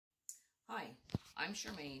Hi, I'm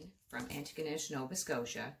Charmaine from Antigonish, Nova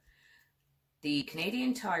Scotia. The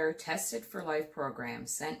Canadian Tire Tested for Life program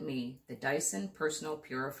sent me the Dyson Personal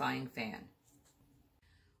Purifying Fan.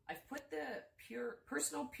 I've put the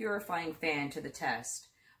Personal Purifying Fan to the test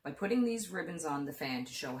by putting these ribbons on the fan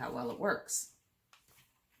to show how well it works.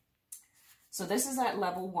 So this is at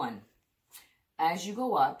level 1. As you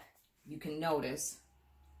go up, you can notice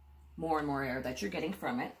more and more air that you're getting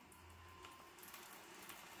from it.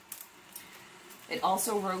 It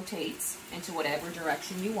also rotates into whatever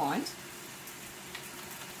direction you want.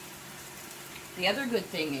 The other good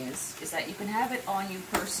thing is that you can have it on you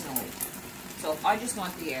personally. So if I just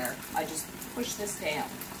want the air, I just push this down.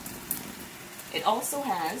 It also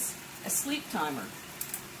has a sleep timer.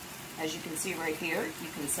 As you can see right here, you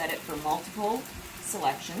can set it for multiple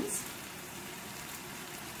selections.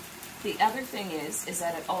 The other thing is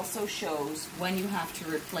that it also shows when you have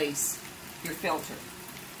to replace your filter.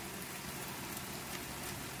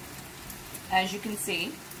 As you can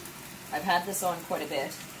see, I've had this on quite a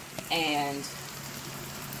bit, and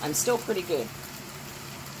I'm still pretty good.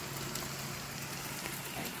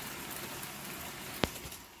 Okay.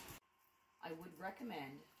 I would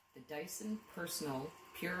recommend the Dyson Personal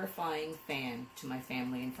Purifying Fan to my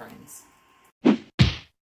family and friends.